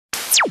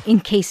in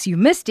case you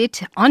missed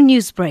it on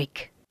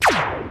Newsbreak.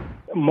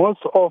 Most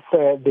of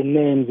the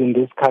names in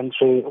this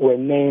country were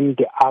named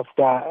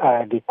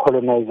after the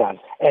colonizers,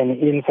 and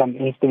in some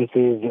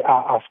instances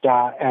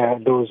after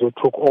those who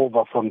took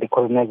over from the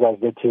colonizers,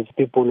 that is,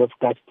 people of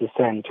Dutch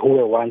descent who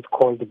were once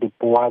called the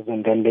Boers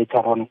and then later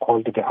on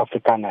called the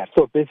Afrikaners.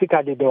 So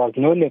basically there was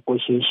no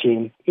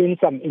negotiation. In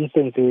some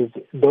instances,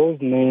 those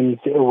names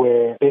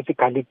were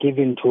basically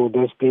given to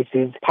those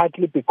places,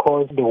 partly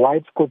because the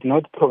whites could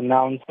not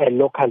pronounce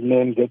local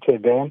names that were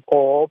there,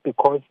 or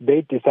because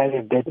they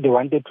decided that they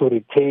wanted to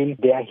retain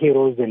their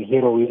heroes and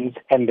heroines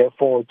and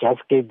therefore just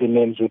gave the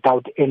names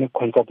without any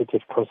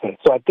consultative process.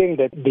 So I think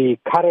that the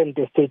current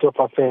state of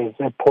affairs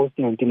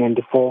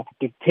post-1994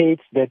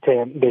 dictates that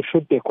there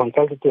should be a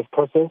consultative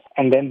process,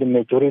 and then the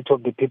majority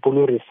of the people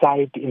who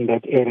reside in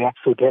that area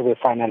should have a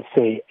final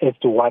say as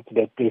to what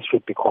that place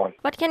should be called.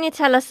 What can you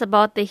tell us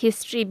about the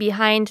history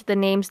behind the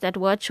names that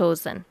were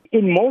chosen?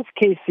 In most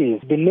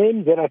cases, the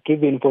names that are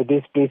given for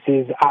these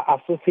places are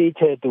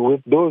associated with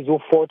those who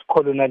fought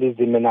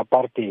colonialism and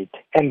apartheid.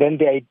 And then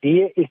the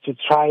idea is to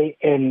try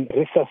and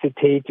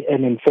resuscitate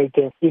and in fact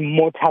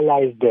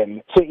immortalize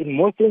them. So in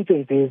most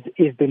instances,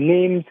 it's the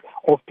names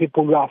of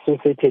people who are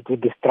associated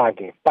with the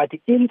struggle. But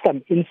in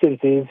some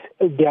instances,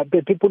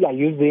 the people are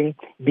using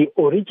the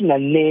original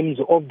names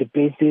of the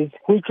places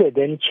which were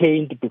then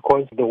changed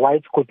because the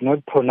whites could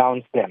not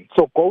pronounce them.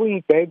 So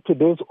going back to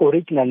those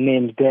original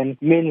names then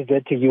means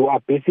that you are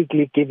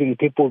basically giving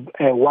people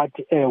what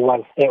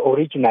was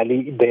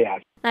originally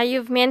theirs. Now,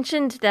 you've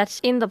mentioned that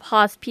in the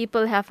past,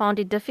 people have found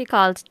it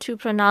difficult to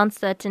pronounce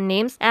certain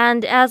names.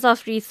 And as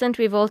of recent,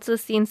 we've also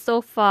seen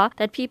so far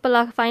that people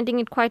are finding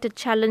it quite a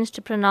challenge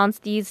to pronounce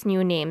these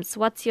new names.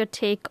 What's your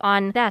take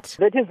on that?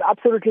 That is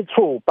absolutely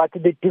true. But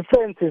the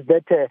difference is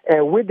that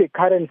with the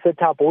current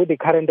setup, with the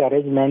current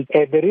arrangement,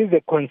 there is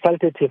a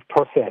consultative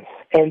process.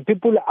 And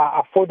people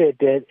are afforded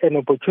an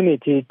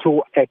opportunity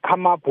to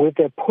come up with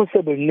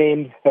possible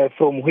names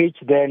from which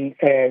then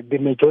the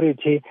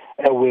majority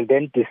will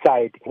then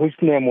decide which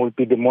name will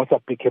be the most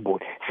applicable.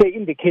 Say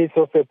in the case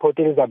of Port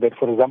Elizabeth,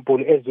 for example,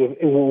 as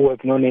we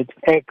have known it,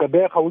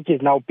 Gqeberha, which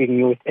is now being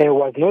used,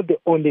 was not the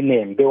only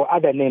name. There were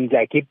other names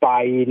like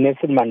Ipai,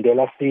 Nelson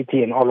Mandela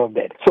City and all of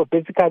that. So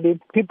basically,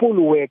 people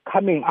were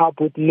coming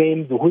up with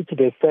names which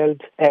they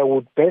felt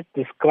would best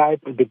describe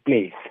the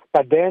place.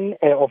 But then,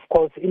 of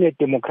course, in a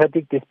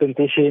democratic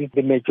dispensation,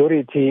 the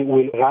majority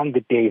will run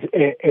the day,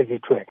 as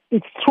it were.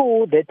 It's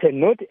true that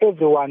not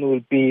everyone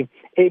will be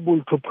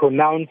able to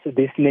pronounce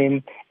this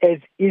name as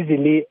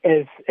easily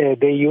as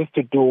they used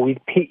to do with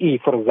PE,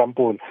 for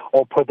example,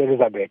 or Port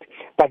Elizabeth.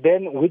 But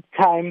then with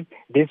time,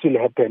 this will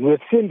happen. We've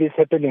seen this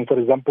happening, for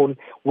example,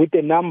 with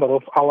a number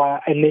of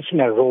our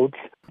national roads.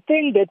 I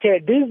think that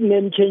these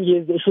name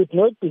changes should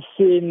not be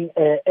seen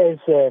as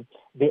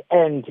the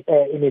end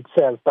in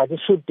itself, but it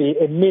should be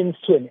a means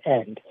to an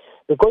end.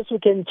 Because you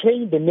can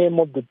change the name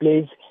of the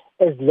place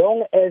as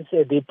long as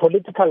the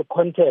political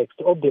context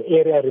of the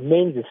area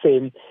remains the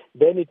same,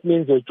 then it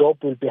means your job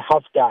will be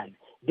half done.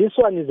 This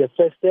one is a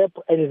first step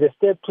and is a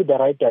step to the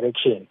right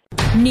direction.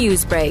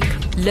 Newsbreak,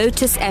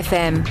 Lotus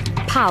FM,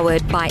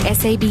 powered by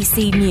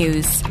SABC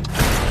News.